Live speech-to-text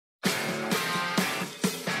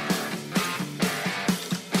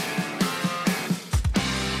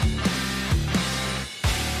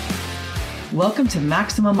Welcome to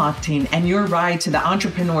Maximum Octane and your ride to the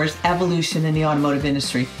entrepreneur's evolution in the automotive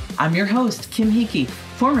industry. I'm your host, Kim Hickey,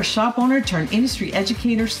 former shop owner turned industry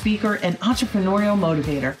educator, speaker, and entrepreneurial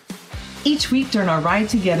motivator. Each week during our ride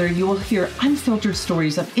together, you will hear unfiltered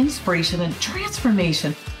stories of inspiration and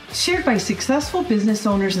transformation shared by successful business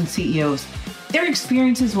owners and CEOs. Their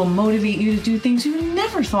experiences will motivate you to do things you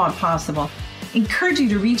never thought possible, encourage you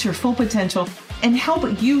to reach your full potential, and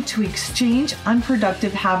help you to exchange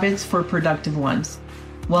unproductive habits for productive ones.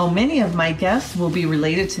 While many of my guests will be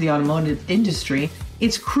related to the automotive industry,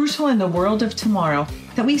 it's crucial in the world of tomorrow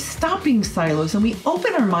that we stop being silos and we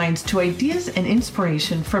open our minds to ideas and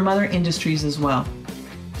inspiration from other industries as well.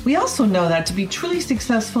 We also know that to be truly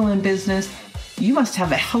successful in business, you must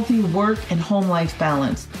have a healthy work and home life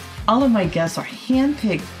balance. All of my guests are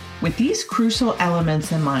handpicked with these crucial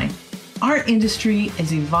elements in mind. Our industry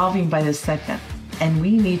is evolving by the second, and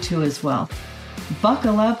we need to as well.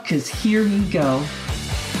 Buckle up, because here we go.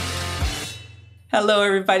 Hello,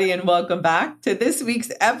 everybody, and welcome back to this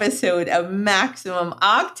week's episode of Maximum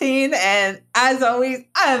Octane. And as always,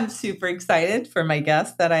 I'm super excited for my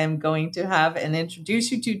guest that I am going to have and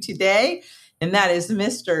introduce you to today. And that is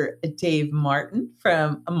Mr. Dave Martin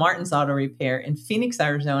from Martin's Auto Repair in Phoenix,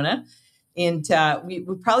 Arizona. And we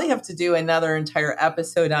probably have to do another entire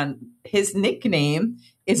episode on his nickname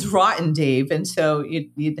is Rotten Dave. And so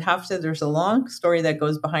you'd have to, there's a long story that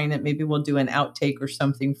goes behind it. Maybe we'll do an outtake or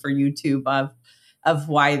something for YouTube of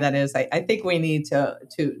why that is. I think we need to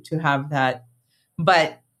have that.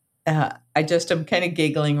 But I just am kind of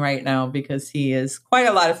giggling right now because he is quite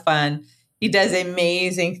a lot of fun. He does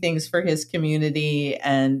amazing things for his community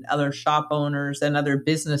and other shop owners and other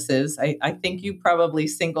businesses. I think you probably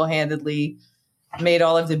single-handedly made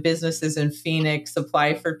all of the businesses in Phoenix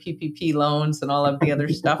apply for PPP loans and all of the other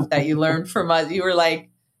stuff that you learned from us. You were like,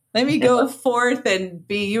 let me go forth and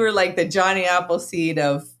you were like the Johnny Appleseed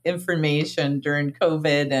of information during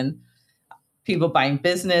COVID and people buying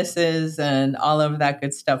businesses and all of that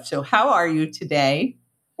good stuff. So how are you today?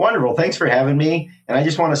 Wonderful. Thanks for having me. And I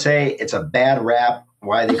just want to say it's a bad rap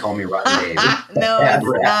why they call me Rotten Dave. No, it's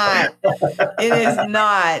not. It is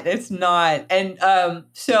not. It's not. And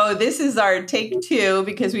so this is our take 2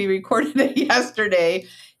 because we recorded it yesterday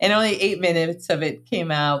and only 8 minutes of it came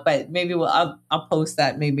out. But maybe I'll post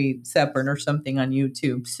that maybe separate or something on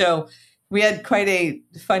YouTube. So we had quite a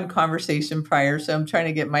fun conversation prior. So I'm trying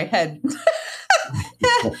to get my head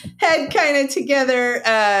kind of together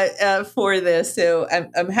for this. So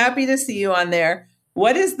I'm happy to see you on there.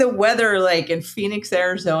 What is the weather like in Phoenix,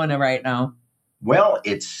 Arizona right now? Well,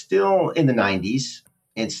 it's still in the 90s.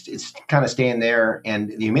 It's kind of staying there, and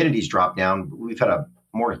the humidity's dropped down. We've had a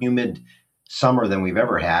more humid summer than we've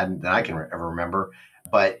ever had, than I can ever remember.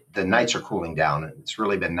 But the nights are cooling down. It's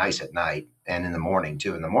really been nice at night and in the morning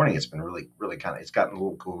too. In the morning, it's been really, really it's gotten a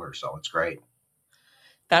little cooler, so it's great.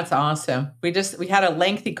 That's awesome. We had a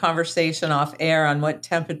lengthy conversation off air on what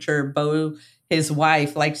temperature Bo, his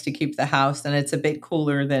wife, likes to keep the house, and it's a bit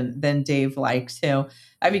cooler than Dave likes. So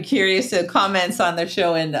I'd be curious to comments on the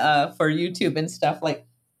show and for YouTube and stuff. Like,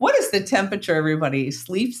 what is the temperature everybody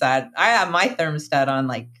sleeps at? I have my thermostat on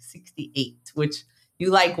like 68, which you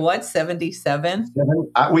like what, 77?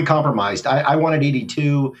 We compromised. I wanted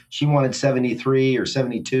 82. She wanted 73 or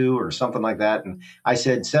 72 or something like that. And I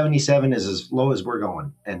said 77 is as low as we're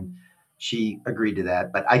going. And she agreed to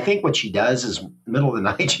that. But I think what she does is middle of the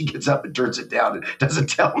night, she gets up and turns it down and doesn't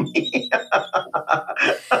tell me.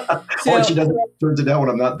 Or she turns it down when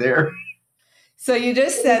I'm not there. So you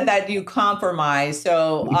just said that you compromise.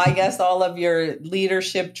 So I guess all of your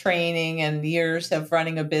leadership training and years of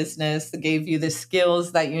running a business gave you the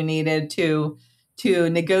skills that you needed to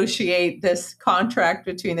negotiate this contract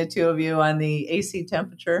between the two of you on the AC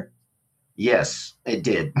temperature. Yes, it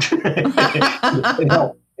did.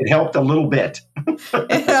 It helped a little bit.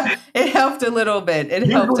 It helped a little bit.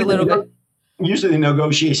 Usually the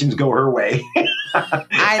negotiations go her way.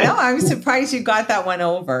 I know. I'm surprised you got that one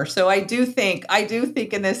over. So I do think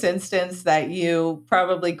in this instance that you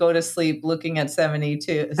probably go to sleep looking at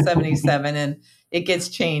 77 and it gets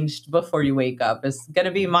changed before you wake up. It's going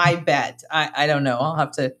to be my bet. I don't know. I'll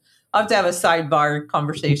have to have a sidebar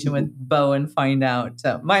conversation with Bo and find out.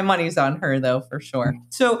 My money's on her though, for sure.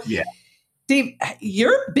 So yeah. Dave,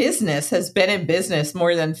 your business has been in business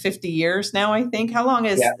more than 50 years now, I think. How long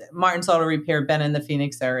has Martin's Auto Repair been in the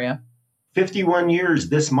Phoenix area? 51 years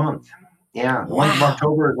this month. Yeah. The month of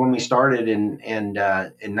October is when we started in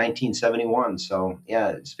 1971. So yeah,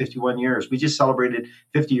 it's 51 years. We just celebrated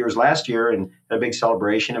 50 years last year and had a big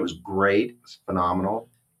celebration. It was great. It was phenomenal.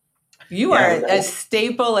 You are a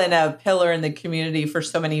staple and a pillar in the community for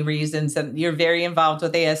so many reasons. And you're very involved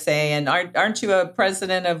with ASA. And aren't you a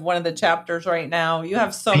president of one of the chapters right now? You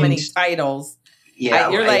have so many titles. Yeah,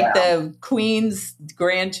 you're like the Queen's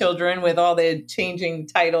grandchildren with all the changing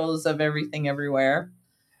titles of everything everywhere.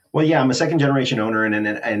 Well, yeah, I'm a second generation owner.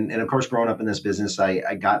 And of course, growing up in this business,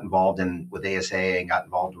 I got involved with ASA and got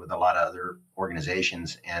involved with a lot of other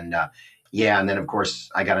organizations. And and then, of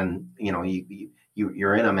course, I got in,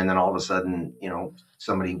 you're in them, and then all of a sudden,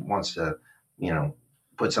 somebody wants to,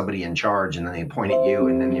 put somebody in charge, and then they point at you,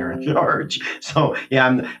 and then you're in charge. So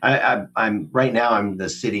yeah, I'm right now I'm the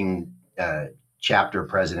sitting chapter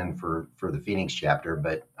president for the Phoenix chapter,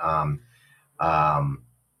 but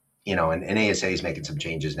and ASA is making some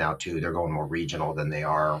changes now too. They're going more regional than they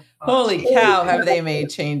are. Holy cow, have they made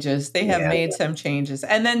changes? They have made some changes.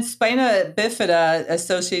 And then Spina Bifida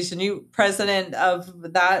Association, you president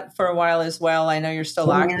of that for a while as well. I know you're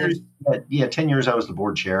still active. 10 years I was the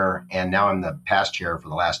board chair, and now I'm the past chair for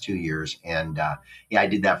the last 2 years. And I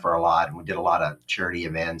did that for a lot, and we did a lot of charity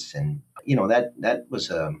events, and that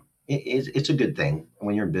was it's a good thing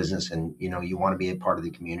when you're in business, and you want to be a part of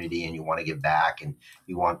the community, and you want to give back, and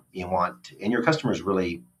you want and your customers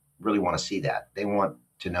really want to see that. They want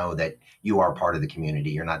to know that you are part of the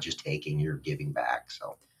community. You're not just taking, you're giving back.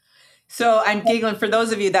 So I'm giggling for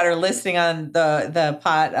those of you that are listening on the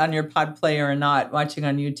pod, on your pod player, or not watching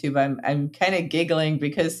on YouTube. I'm kind of giggling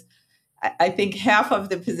because I think half of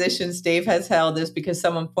the positions Dave has held is because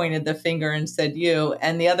someone pointed the finger and said you,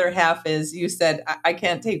 and the other half is you said, I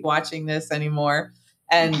can't take watching this anymore,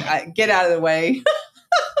 and get out of the way.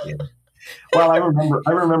 Yeah. Well, I remember.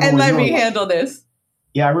 And let me handle this.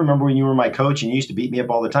 Yeah, I remember when you were my coach and you used to beat me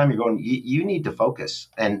up all the time. You're going, you need to focus.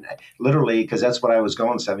 And literally, because that's what I was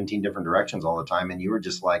going 17 different directions all the time. And you were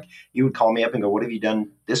just like, you would call me up and go, what have you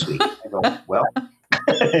done this week? I go, well,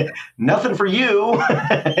 nothing for you.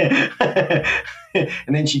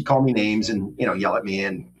 And then she'd call me names and, yell at me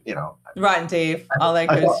and, Rotten Dave, all that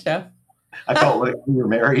good stuff. I felt like we were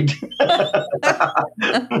married.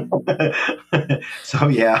 So,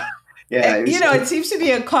 yeah. Yeah, it seems to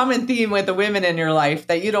be a common theme with the women in your life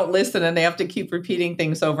that you don't listen and they have to keep repeating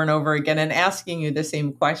things over and over again and asking you the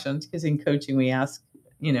same questions. Because in coaching, we ask,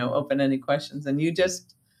 open-ended questions, and you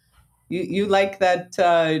just, you like that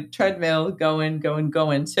treadmill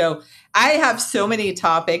going. So I have so many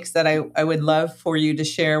topics that I would love for you to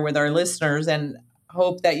share with our listeners, and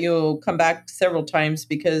hope that you'll come back several times,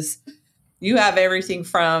 because you have everything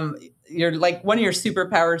from, you're like, one of your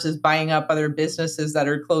superpowers is buying up other businesses that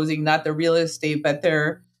are closing, not the real estate, but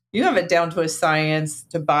you have it down to a science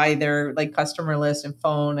to buy their customer list and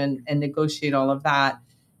phone and negotiate all of that.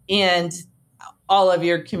 And all of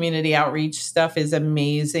your community outreach stuff is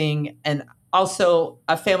amazing. And also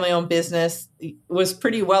a family-owned business was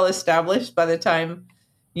pretty well established by the time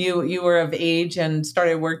you were of age and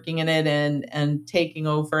started working in it and taking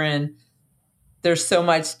over. And there's so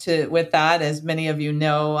much with that, as many of you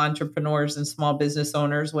know, entrepreneurs and small business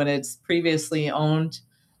owners, when it's previously owned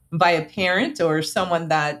by a parent or someone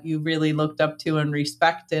that you really looked up to and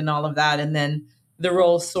respect and all of that. And then the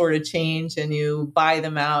roles sort of change and you buy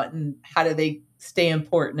them out, and how do they stay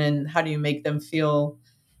important, and how do you make them feel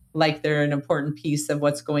like they're an important piece of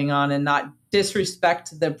what's going on, and not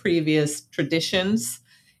disrespect the previous traditions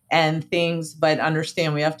and things, but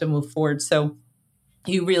understand we have to move forward. So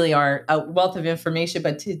you really are a wealth of information.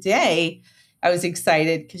 But today I was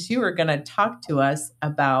excited because you were going to talk to us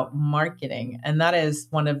about marketing. And that is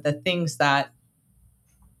one of the things that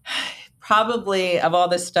probably, of all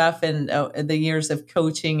the stuff and the years of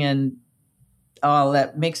coaching and all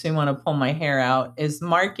that, makes me want to pull my hair out, is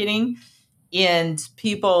marketing, and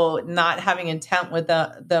people not having intent with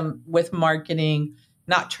with marketing,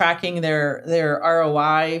 not tracking their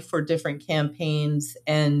ROI for different campaigns,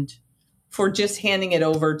 and for just handing it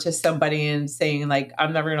over to somebody and saying,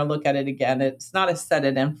 I'm never going to look at it again. It's not a set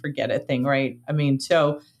it and forget it thing, right? I mean,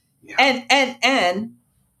 so, yeah. And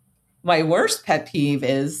my worst pet peeve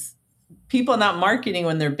is people not marketing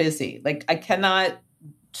when they're busy. I cannot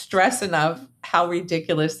stress enough how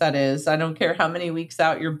ridiculous that is. I don't care how many weeks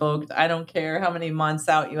out you're booked. I don't care how many months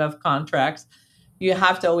out you have contracts. You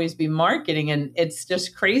have to always be marketing. And it's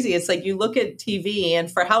just crazy. It's like you look at TV, and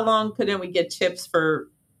for how long couldn't we get chips for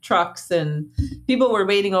trucks, and people were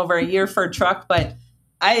waiting over a year for a truck, but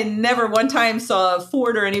I never one time saw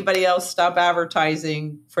Ford or anybody else stop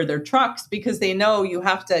advertising for their trucks, because they know you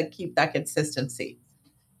have to keep that consistency.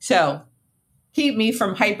 So keep me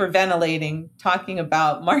from hyperventilating talking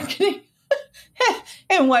about marketing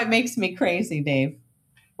and what makes me crazy, Dave.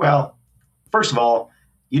 Well, first of all,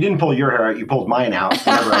 You didn't pull your hair out. You pulled mine out.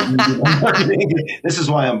 Whenever I this is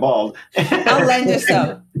why I'm bald. I'll lend you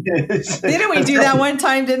some. Didn't we do that one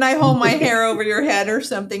time? Didn't I hold my hair over your head or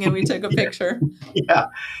something and we took a picture? Yeah.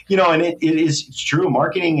 And it is it's true.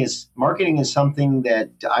 Marketing is something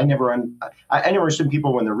that I never understood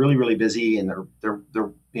people when they're really, really busy and they're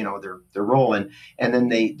rolling, and then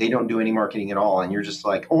they don't do any marketing at all. And you're just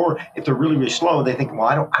like, or if they're really, really slow, they think, well,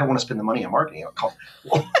 I don't want to spend the money on marketing.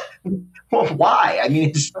 Well, why? I mean,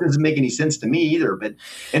 it just doesn't make any sense to me either. But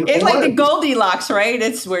it's like the Goldilocks, right?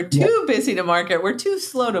 We're too busy to market. We're too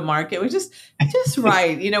slow to market. We're just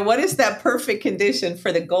right. What is that perfect condition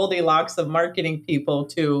for the Goldilocks of marketing people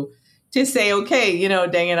to say, okay,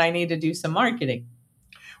 dang it, I need to do some marketing.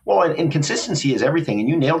 Well, and consistency is everything. And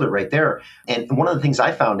you nailed it right there. And one of the things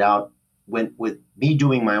I found out with me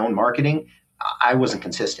doing my own marketing, I wasn't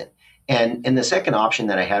consistent. And the second option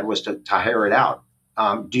that I had was to hire it out,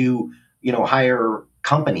 hire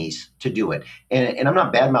companies to do it. And I'm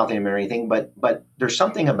not bad mouthing them or anything, but there's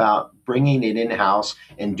something about bringing it in-house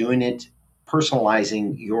and doing it,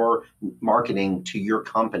 personalizing your marketing to your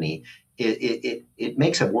company. It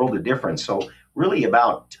makes a world of difference. So really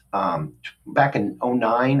about back in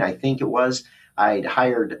 2009, I think it was, I'd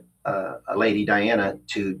hired a lady, Diana,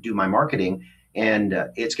 to do my marketing. And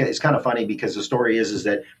it's kind of funny because the story is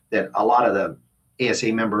that a lot of the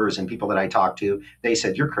ASA members and people that I talked to, they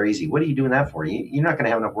said, "You're crazy. What are you doing that for? You're not going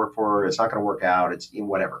to have enough work for her. It's not going to work out. It's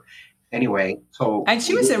whatever." Anyway, so. And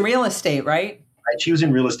she was in real estate, right? She was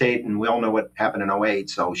in real estate, and we all know what happened in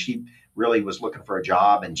 2008. So she really was looking for a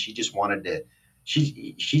job, and she just wanted to.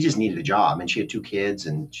 She just needed a job, and she had 2 kids,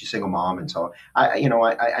 and she's a single mom, and so I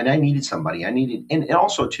needed somebody. And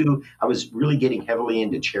also too, I was really getting heavily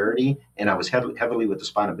into charity, and I was heavily with the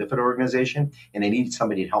Spina Bifida organization, and I needed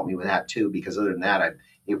somebody to help me with that too, because other than that,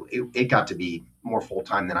 it got to be more full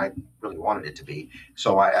time than I really wanted it to be.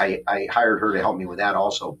 So I hired her to help me with that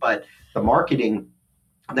also. But the marketing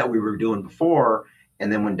that we were doing before.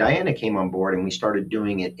 And then when Diana came on board and we started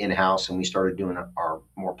doing it in-house and we started doing our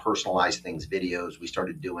more personalized things, videos, we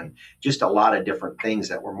started doing just a lot of different things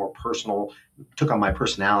that were more personal, took on my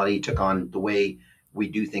personality, took on the way we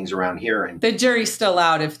do things around here. And the jury's still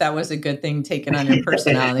out if that was a good thing taken on your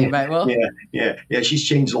personality, but well. Yeah. She's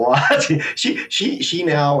changed a lot. She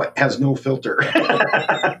now has no filter.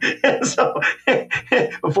 So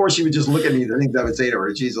before she would just look at me, the things I would say to her,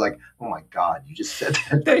 and she's like, "Oh my God, you just said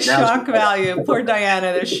that." The shock value, poor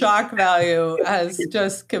Diana, the shock value has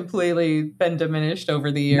just completely been diminished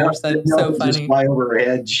over the years. That's so funny. Just fly over her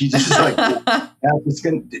head. She's just like,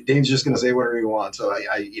 Dave's just going to say whatever he wants. So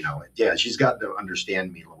she's got to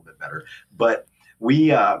understand me a little bit better. But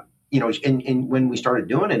we, and when we started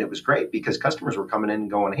doing it, it was great because customers were coming in and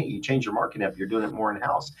going, "Hey, you changed your marketing up. You're doing it more in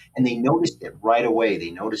house," and they noticed it right away.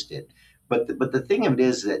 They noticed it. But the thing of it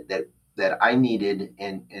is that I needed,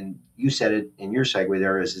 and you said it in your segue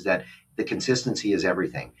there, is that the consistency is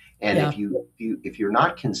everything. And if you're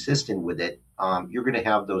not consistent with it, you're going to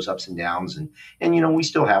have those ups and downs, and we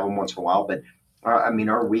still have them once in a while. But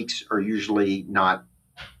our weeks are usually not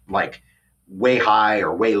like way high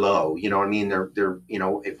or way low. You know what I mean? They're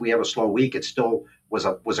if we have a slow week, it still was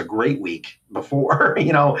a great week before.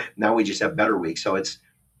 Now we just have better weeks. So it's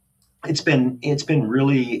been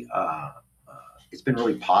really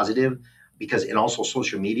positive because, and also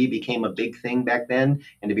social media became a big thing back then.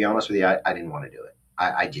 And to be honest with you, I didn't want to do it.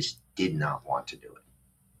 I just did not want to do it.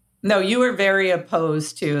 No, you were very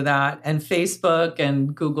opposed to that, and Facebook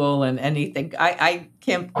and Google and anything. I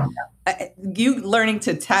can't. You learning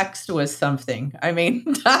to text was something. I mean,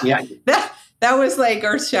 that was like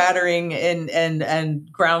earth-shattering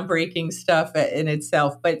and groundbreaking stuff in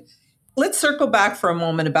itself. But let's circle back for a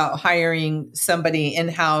moment about hiring somebody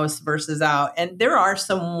in-house versus out. And there are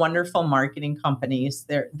some wonderful marketing companies.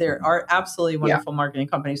 There are absolutely wonderful marketing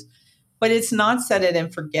companies. But it's not set it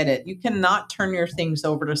and forget it. You cannot turn your things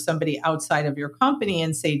over to somebody outside of your company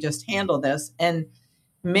and say, just handle this. And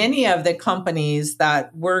many of the companies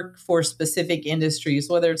that work for specific industries,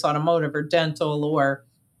 whether it's automotive or dental or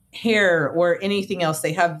hair or anything else,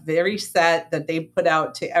 they have very set that they put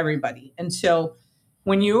out to everybody. And so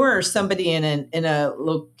when you are somebody in a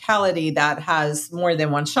locality that has more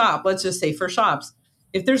than one shop, let's just say for shops,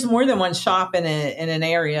 if there's more than one shop in an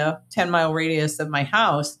area, 10-mile radius of my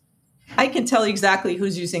house, I can tell exactly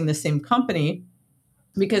who's using the same company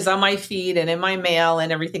because on my feed and in my mail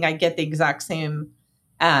and everything, I get the exact same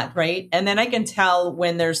ad, right? And then I can tell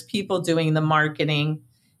when there's people doing the marketing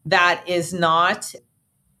that is not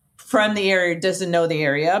from the area, doesn't know the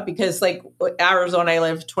area, because like Arizona, I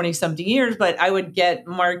lived 20 something years, but I would get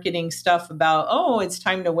marketing stuff about, oh, it's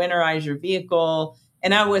time to winterize your vehicle.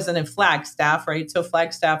 And I wasn't in Flagstaff, right? So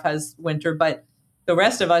Flagstaff has winter, but the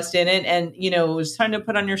rest of us didn't. And, it was time to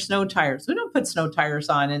put on your snow tires. We don't put snow tires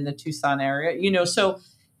on in the Tucson area, so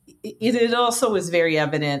it also was very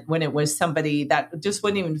evident when it was somebody that just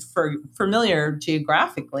wasn't even familiar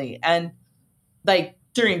geographically. And like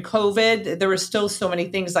during COVID, there were still so many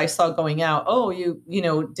things I saw going out. Oh,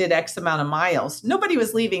 you did X amount of miles. Nobody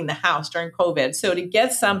was leaving the house during COVID. So to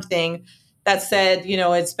get something that said,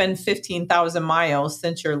 it's been 15,000 miles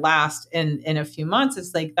since your last in a few months,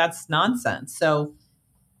 it's like, that's nonsense. So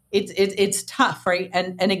it's tough, right?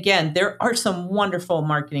 And again, there are some wonderful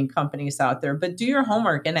marketing companies out there, but do your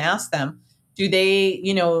homework and ask them, do they,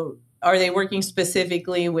 are they working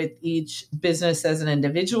specifically with each business as an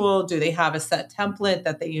individual? Do they have a set template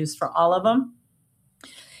that they use for all of them?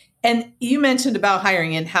 And you mentioned about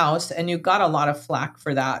hiring in-house, and you got a lot of flack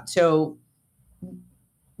for that. So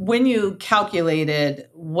when you calculated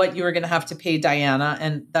what you were going to have to pay Diana,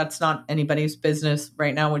 and that's not anybody's business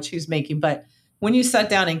right now what she's making, but when you sat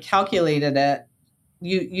down and calculated it,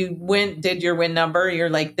 you did your win number. You're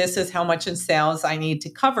like, this is how much in sales I need to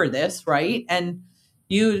cover this, right? And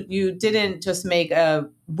you didn't just make a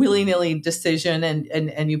willy-nilly decision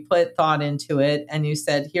and you put thought into it and you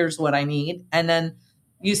said, here's what I need. And then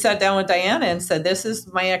you sat down with Diana and said, this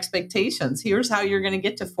is my expectations. Here's how you're going to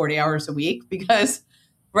get to 40 hours a week, because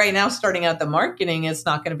right now, starting out the marketing, it's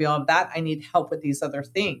not going to be all of that. I need help with these other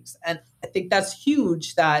things. And I think that's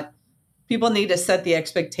huge, that people need to set the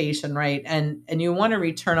expectation, right? And you want to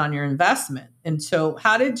return on your investment. And so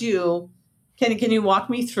how did you, can you walk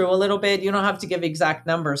me through a little bit? You don't have to give exact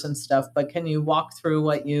numbers and stuff, but can you walk through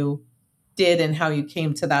what you did and how you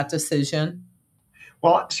came to that decision?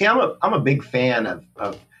 Well, see, I'm a big fan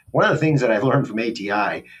of one of the things that I've learned from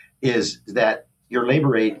ATI is that your labor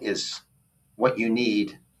rate is what you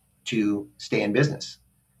need to stay in business.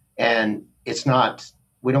 And it's not,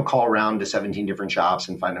 we don't call around to 17 different shops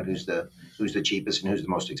and find out who's the cheapest and who's the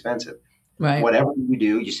most expensive. Right. Whatever you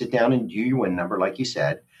do, you sit down and do your win number, like you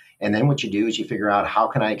said. And then what you do is you figure out, how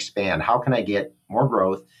can I expand? How can I get more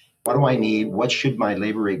growth? What do I need? What should my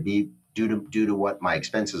labor rate be due to what my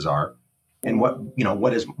expenses are? And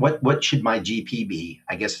what should my GP be,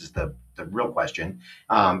 I guess, is the real question,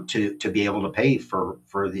 to be able to pay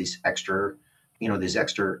for these extra, this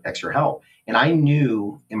extra help. And I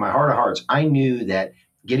knew in my heart of hearts, I knew that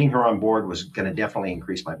getting her on board was going to definitely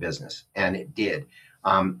increase my business. And it did.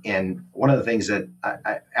 And one of the things that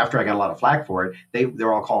after I got a lot of flack for it,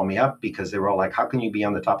 they're all calling me up because they were all like, how can you be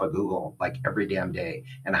on the top of Google like every damn day?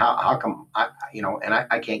 And how come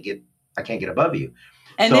I can't get above you.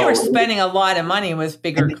 And they were spending a lot of money with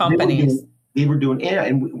bigger companies. They were doing,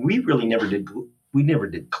 and we really never did. We never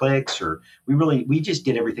did clicks, or we just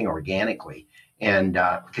did everything organically. And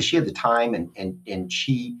because she had the time, and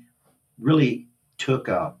she really took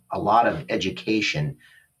a lot of education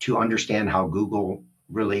to understand how Google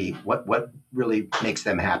really, what really makes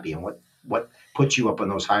them happy, and what puts you up on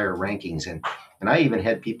those higher rankings. And I even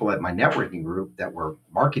had people at my networking group that were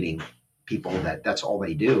marketing people that's all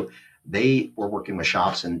they do. They were working with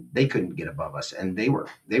shops and they couldn't get above us. And they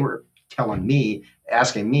were telling me,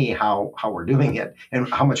 asking me how we're doing it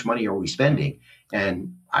and how much money are we spending.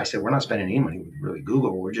 And I said, we're not spending any money with really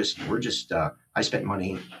Google. We're just I spent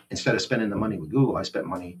money, instead of spending the money with Google, I spent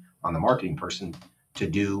money on the marketing person to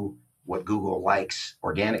do what Google likes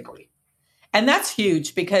organically. And that's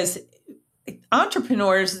huge, because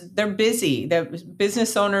entrepreneurs, they're busy. The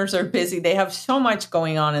business owners are busy. They have so much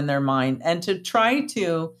going on in their mind. And to try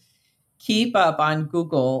to keep up on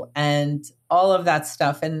Google and all of that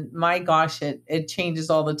stuff. And my gosh, it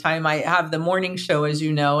changes all the time. I have the morning show, as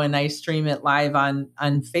you know, and I stream it live on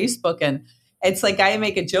Facebook. And it's like, I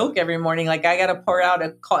make a joke every morning, like I got to pour out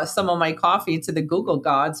some of my coffee to the Google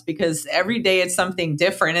gods, because every day it's something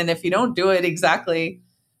different. And if you don't do it exactly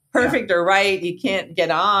perfect or right, you can't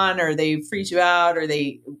get on, or they freeze you out, or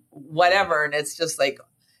they whatever. And it's just like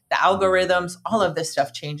the algorithms, all of this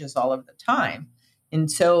stuff changes all of the time. And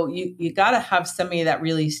so you got to have somebody that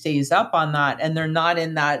really stays up on that, and they're not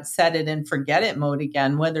in that set it and forget it mode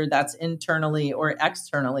again, whether that's internally or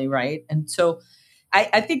externally, right? And so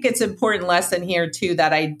I think it's an important lesson here too,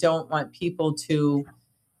 that I don't want people to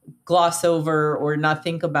gloss over or not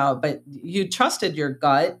think about, but you trusted your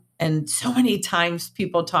gut. And so many times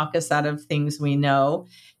people talk us out of things we know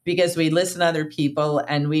because we listen to other people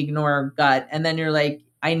and we ignore our gut. And then you're like,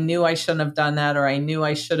 I knew I shouldn't have done that, or I knew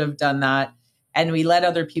I should have done that. And we let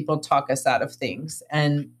other people talk us out of things.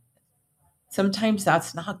 And sometimes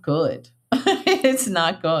that's not good. It's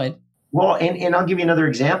not good. Well, and I'll give you another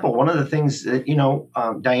example. One of the things that,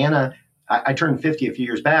 Diana, I turned 50 a few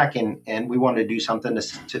years back, and we wanted to do something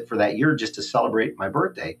for that year just to celebrate my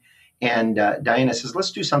birthday. And Diana says,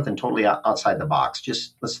 let's do something totally outside the box.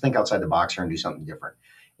 Just let's think outside the box here and do something different.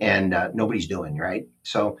 And nobody's doing, right?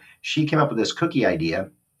 So she came up with this cookie idea,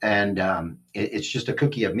 and it's just a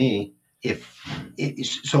cookie of me.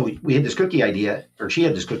 So we had this cookie idea, or she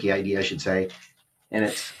had this cookie idea, I should say. And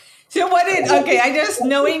it's. So I just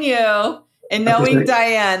knowing you and knowing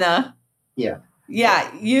Diana. Yeah. Yeah.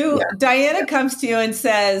 Diana comes to you and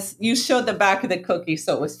says, you showed the back of the cookie,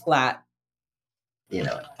 so it was flat.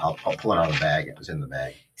 I'll pull it out of the bag. It was in the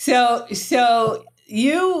bag. So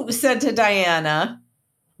you said to Diana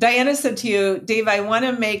said to you, Dave, I want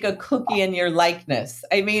to make a cookie in your likeness.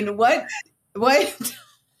 I mean, what? Well,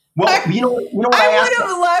 you know what I would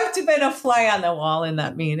have loved to have been a fly on the wall in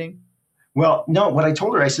that meeting. Well, no, what I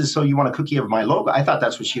told her, I said, so you want a cookie of my logo? I thought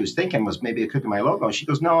that's what she was thinking, was maybe a cookie of my logo. And she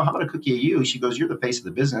goes, no, how about a cookie of you? She goes, you're the face of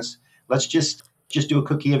the business. Let's just do a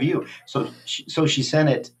cookie of you. So she sent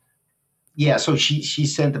it. Yeah, so she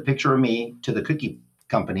sent the picture of me to the cookie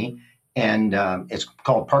company, and it's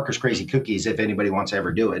called Parker's Crazy Cookies. If anybody wants to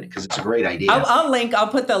ever do it, because it's a great idea. I'll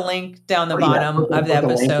put the link down the bottom of the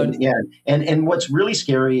episode. And what's really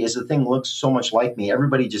scary is the thing looks so much like me.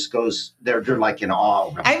 Everybody just goes, they're like in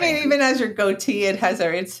awe. I mean, even as your goatee,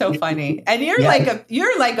 it's so funny. And you're like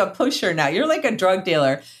a pusher now. You're like a drug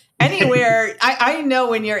dealer. Anywhere, I know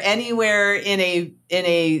when you're anywhere in a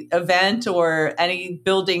event or any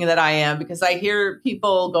building that I am, because I hear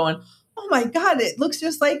people going, oh my God, it looks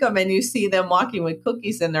just like them. And you see them walking with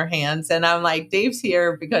cookies in their hands. And I'm like, Dave's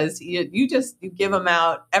here because you give them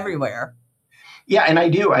out everywhere. Yeah. And I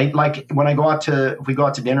do. I like when if we go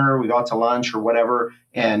out to dinner, we go out to lunch or whatever,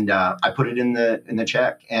 and I put it in the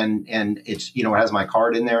check, and it's, it has my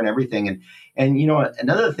card in there and everything. And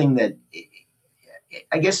another thing that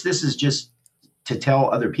I guess this is just to tell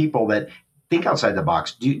other people that think outside the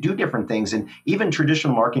box, do different things. And even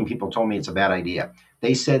traditional marketing people told me it's a bad idea.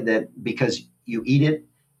 They said that because you eat it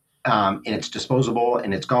and it's disposable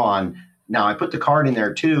and it's gone. Now I put the card in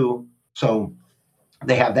there too, so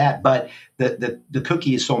they have that. But the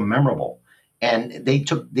cookie is so memorable, and they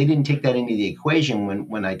didn't take that into the equation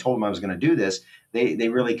when I told them I was going to do this. They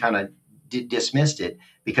really kind of dismissed it,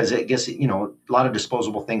 because I guess a lot of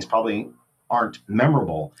disposable things probably aren't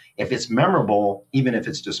memorable. If it's memorable, even if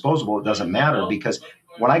it's disposable, it doesn't matter, because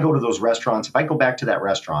when I go to those restaurants, if I go back to that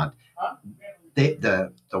restaurant,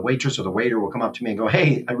 the waitress or the waiter will come up to me and go,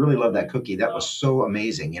 hey, I really love that cookie. That was so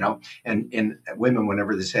amazing, and women,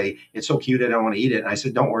 whenever they say, it's so cute, I don't want to eat it. And I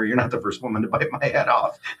said, don't worry, you're not the first woman to bite my head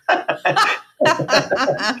off.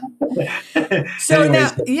 So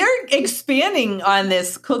anyways, now you're expanding on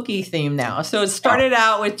this cookie theme now. So it started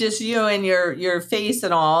out with just you and your face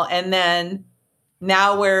and all, and then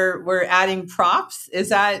now we're adding props.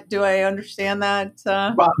 Do I understand that?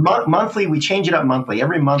 Well, monthly, we change it up monthly.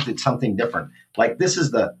 Every month it's something different. Like this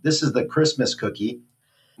is the Christmas cookie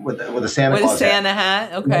with a Santa Claus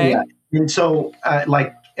hat. Okay. Yeah. And so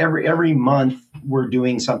like every month we're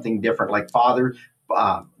doing something different. Like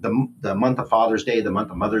the month of Father's Day, the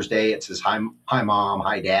month of Mother's Day, it says hi mom,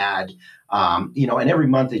 hi dad. And every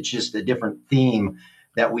month it's just a different theme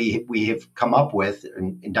that we have come up with.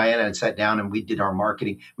 And Diana had sat down and we did our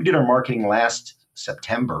marketing. We did our marketing last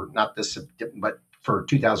September, not this September, but for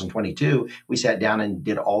 2022, we sat down and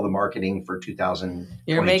did all the marketing for 2022.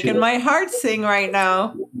 You're making my heart sing right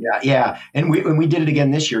now. Yeah. And we did it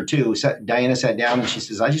again this year too. Diana sat down and she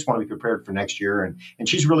says, I just want to be prepared for next year. And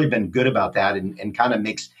she's really been good about that and kind of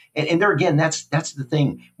makes, and there again, that's the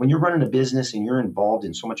thing. When you're running a business and you're involved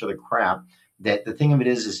in so much other crap, that the thing of it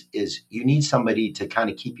is you need somebody to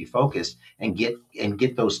kind of keep you focused and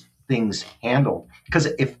get those things handled. Because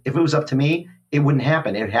if it was up to me, it wouldn't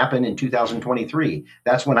happen. It happened in 2023.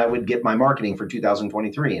 That's when I would get my marketing for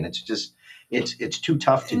 2023. And it's just, it's too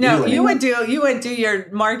tough to do. No, you would do your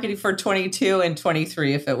marketing for 22 and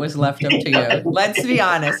 23 if it was left up to you. Let's be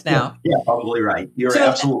honest now. Yeah, probably right. You're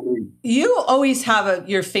absolutely. You always have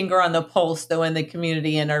your finger on the pulse though in the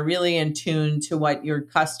community and are really in tune to what your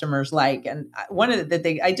customers like. And one of the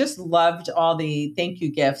things, I just loved all the thank you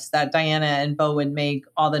gifts that Diana and Bo would make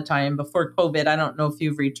all the time before COVID. I don't know if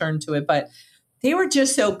you've returned to it, but they were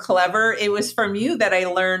just so clever. It was from you that I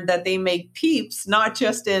learned that they make peeps, not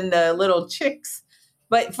just in the little chicks,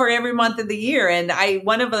 but for every month of the year. And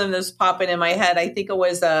one of them was popping in my head. I think it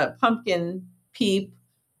was a pumpkin peep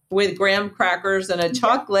with graham crackers and a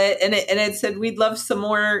chocolate. And it said, we'd love some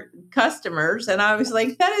more customers. And I was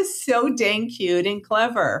like, that is so dang cute and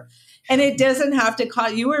clever. And it doesn't have to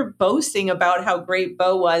cost. You were boasting about how great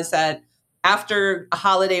Bo was at after a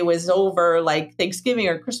holiday was over, like Thanksgiving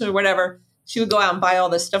or Christmas or whatever. she would go out and buy all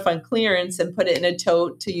this stuff on clearance and put it in a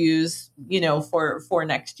tote to use, for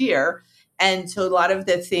next year. And so a lot of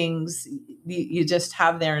the things you just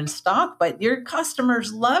have there in stock, but your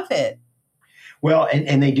customers love it. Well,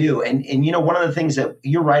 and they do. And one of the things that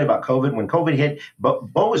you're right about COVID, when COVID hit, Bo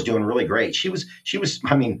was doing really great. She was,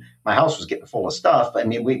 I mean, my house was getting full of stuff. I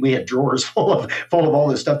mean, we had drawers full of all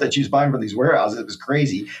this stuff that she was buying from these warehouses. It was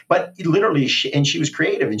crazy. But literally, she was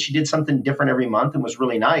creative and she did something different every month and was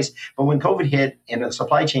really nice. But when COVID hit and the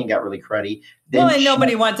supply chain got really cruddy, then and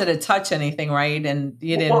nobody wanted to touch anything, right? And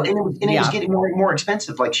you didn't. Well, and it was getting more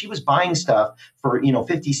expensive. Like she was buying stuff for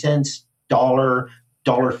 50 cents,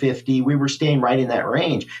 $1.50. We were staying right in that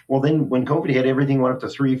range. Well, then when COVID hit, everything went up to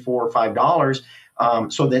 $3, $4,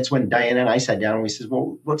 $5. So that's when Diana and I sat down and we said,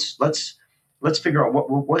 well, let's figure out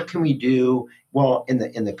what can we do. Well, in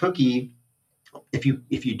the cookie, if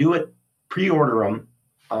you do it, pre-order them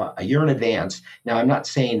a year in advance. Now, I'm not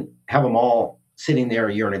saying have them all sitting there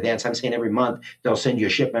a year in advance. I'm saying every month they'll send you a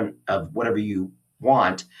shipment of whatever you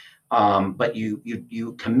want. But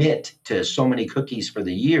you commit to so many cookies for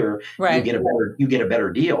the year, right. you get a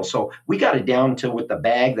better deal. So we got it down to with the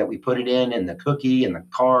bag that we put it in and the cookie and the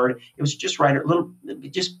card. It was just right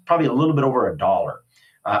just probably a little bit over $1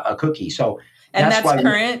 a cookie. So that's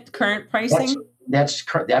current pricing.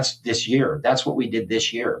 That's this year. That's what we did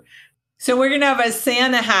this year. So we're gonna have a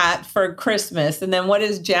Santa hat for Christmas, and then what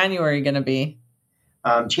is January going to be?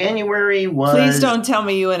 January was. Please don't tell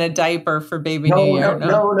me you in a diaper for baby New Year.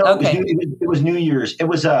 No. Okay. It was New Year's. It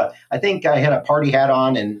was I think I had a party hat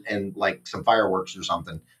on and like some fireworks or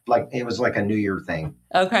something. Like it was like a New Year thing.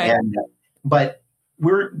 Okay. But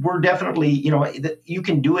we're definitely you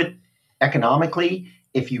can do it economically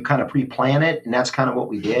if you kind of pre-plan it, and that's kind of what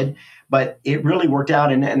we did. But it really worked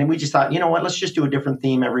out, and then we just thought, let's just do a different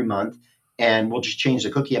theme every month. And we'll just change the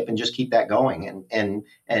cookie up and just keep that going. And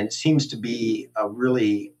it seems to be a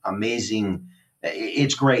really amazing.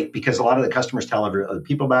 It's great because a lot of the customers tell other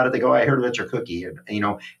people about it. They go, "I heard about your cookie,"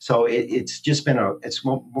 So it's just been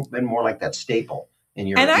been more like that staple in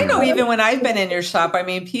your. And I know even when I've been in your shop, I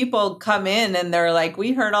mean, people come in and they're like,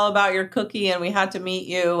 "We heard all about your cookie and we had to meet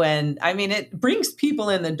you." And I mean, it brings people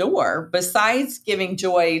in the door. Besides giving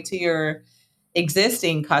joy to your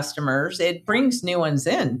existing customers, it brings new ones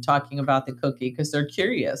in talking about the cookie because they're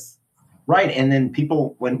curious. Right. And then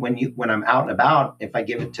people, when I'm out and about, if I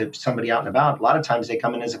give it to somebody out and about, a lot of times they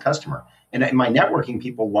come in as a customer. And my networking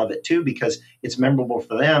people love it too because it's memorable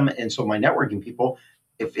for them. And so my networking people,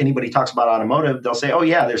 if anybody talks about automotive, they'll say, "Oh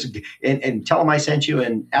yeah, and tell him I sent you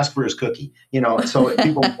and ask for his cookie." So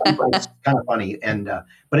people, it's kind of funny. And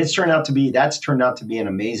but that's turned out to be an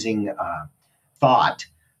amazing thought.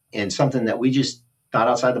 And something that we just thought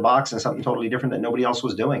outside the box and something totally different that nobody else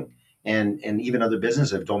was doing. And even other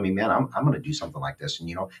businesses have told me, "Man, I'm going to do something like this." And,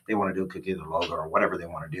 they want to do a cookie of the logo or whatever they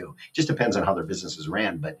want to do. It just depends on how their business is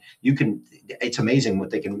ran. But it's amazing what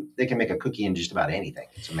they can make a cookie in just about anything.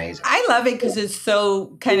 It's amazing. I love it because it's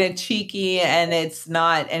so kind of cheeky and it's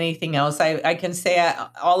not anything else. I can say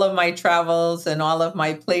all of my travels and all of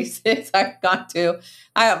my places I've gone to,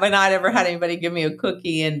 I have not ever had anybody give me a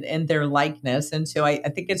cookie in their likeness. And so I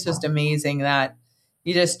think it's just amazing that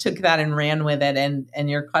you just took that and ran with it and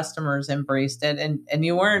your customers embraced it and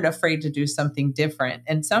you weren't afraid to do something different.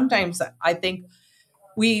 And sometimes I think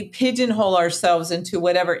we pigeonhole ourselves into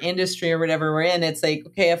whatever industry or whatever we're in. It's like,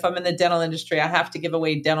 okay, if I'm in the dental industry, I have to give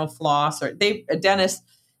away dental floss a dentist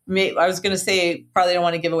I was going to say probably don't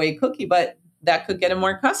want to give away a cookie, but that could get them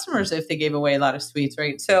more customers if they gave away a lot of sweets,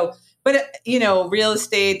 right? So, but real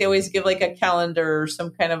estate, they always give like a calendar or some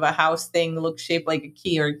kind of a house thing looks shaped like a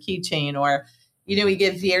key or a keychain, or we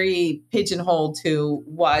get very pigeonholed to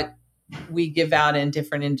what we give out in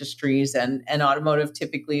different industries, and automotive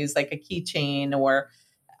typically is like a keychain or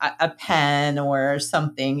a pen or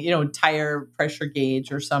something, tire pressure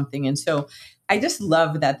gauge or something. And so I just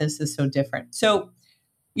love that this is so different. So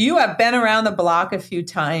you have been around the block a few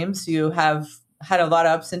times. You have had a lot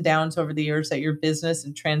of ups and downs over the years at your business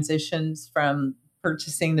and transitions from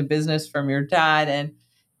purchasing the business from your dad and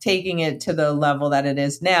taking it to the level that it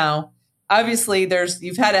is now. Obviously,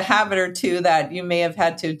 you've had a habit or two that you may have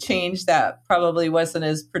had to change that probably wasn't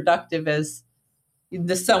as productive as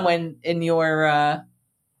someone in your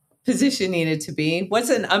position needed to be. What's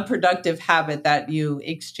an unproductive habit that you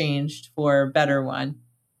exchanged for a better one?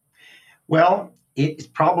 Well, it's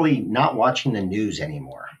probably not watching the news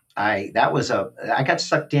anymore. I got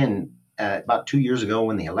sucked in about 2 years ago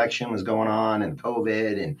when the election was going on and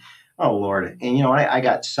COVID and oh Lord. And I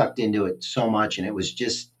got sucked into it so much and it was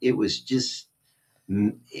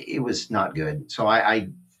not good. So I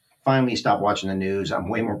finally stopped watching the news. I'm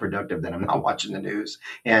way more productive than I'm not watching the news,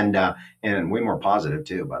 and way more positive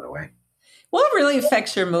too, by the way. Well, it really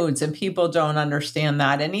affects your moods, and people don't understand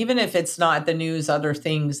that. And even if it's not the news, other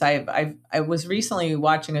things. I was recently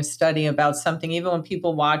watching a study about something. Even when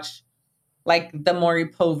people watch like the Maury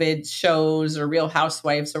Povich shows or Real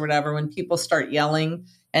Housewives or whatever, when people start yelling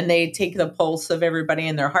and they take the pulse of everybody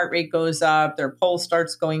and their heart rate goes up, their pulse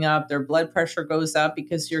starts going up, their blood pressure goes up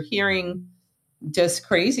because you're hearing just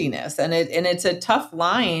craziness. And it's a tough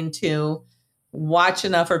line to watch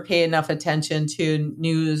enough or pay enough attention to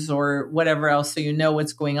news or whatever else so you know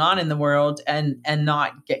what's going on in the world and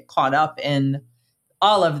not get caught up in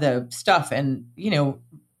all of the stuff. And,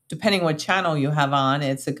 depending what channel you have on,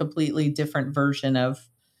 it's a completely different version of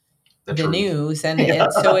the news. And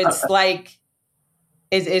so it's like,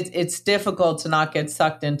 it's difficult to not get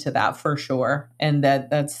sucked into that for sure. And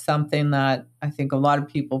that's something that I think a lot of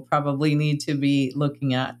people probably need to be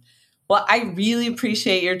looking at. Well, I really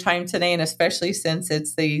appreciate your time today. And especially since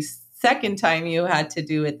it's the second time you had to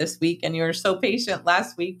do it this week and you were so patient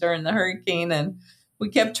last week during the hurricane, and we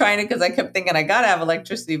kept trying it because I kept thinking, I got to have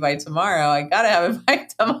electricity by tomorrow. I got to have it by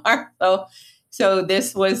tomorrow. So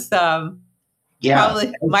this was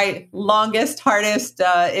probably my longest, hardest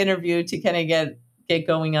interview to kind of get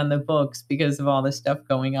going on the books because of all this stuff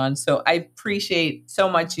going on. So I appreciate so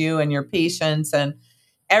much you and your patience and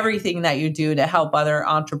everything that you do to help other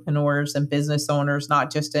entrepreneurs and business owners,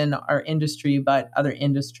 not just in our industry, but other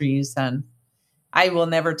industries. And I will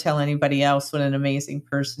never tell anybody else what an amazing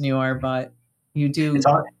person you are, but you do.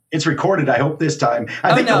 It's recorded, I hope, this time.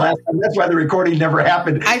 I think the last time, that's why the recording never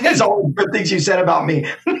happened. It's all the good things you said about me.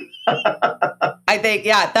 I think,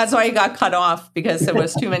 that's why you got cut off, because there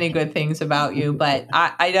was too many good things about you. But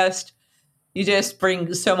you just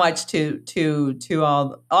bring so much to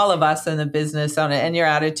all of us in the business on it, and your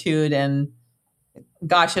attitude. And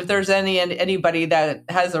gosh, if there's anybody that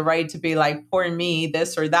has a right to be like, poor me,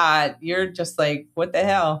 this or that, you're just like, what the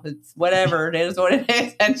hell? It's whatever. It is what it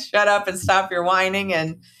is. And shut up and stop your whining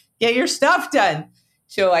and get your stuff done.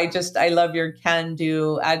 So I love your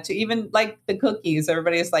can-do attitude. Even like the cookies,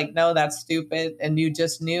 everybody's like, no, that's stupid. And you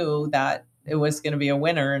just knew that it was going to be a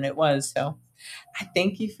winner, and it was. So I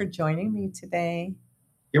thank you for joining me today.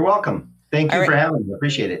 You're welcome. Thank you for having me.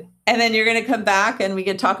 Appreciate it. And then you're going to come back and we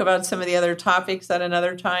can talk about some of the other topics at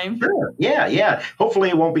another time. Sure. Yeah. Hopefully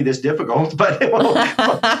it won't be this difficult, but it will.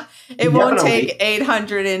 It won't take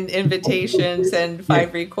 800 invitations and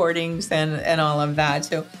 5 recordings and all of that.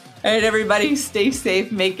 So, all right, everybody, stay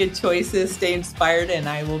safe, make good choices, stay inspired, and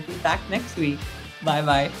I will be back next week.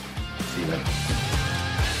 Bye-bye. See you then.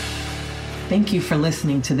 Thank you for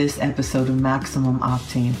listening to this episode of Maximum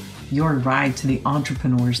Octane, your ride to the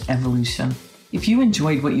entrepreneur's evolution. If you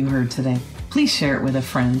enjoyed what you heard today, please share it with a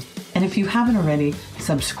friend. And if you haven't already,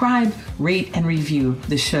 subscribe, rate, and review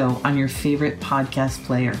the show on your favorite podcast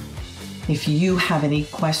player. If you have any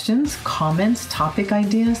questions, comments, topic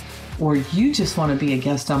ideas, or you just want to be a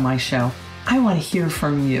guest on my show, I want to hear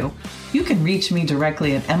from you. You can reach me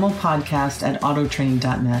directly at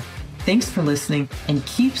emilpodcast@autotraining.net. Thanks for listening, and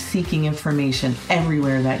keep seeking information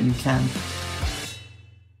everywhere that you can.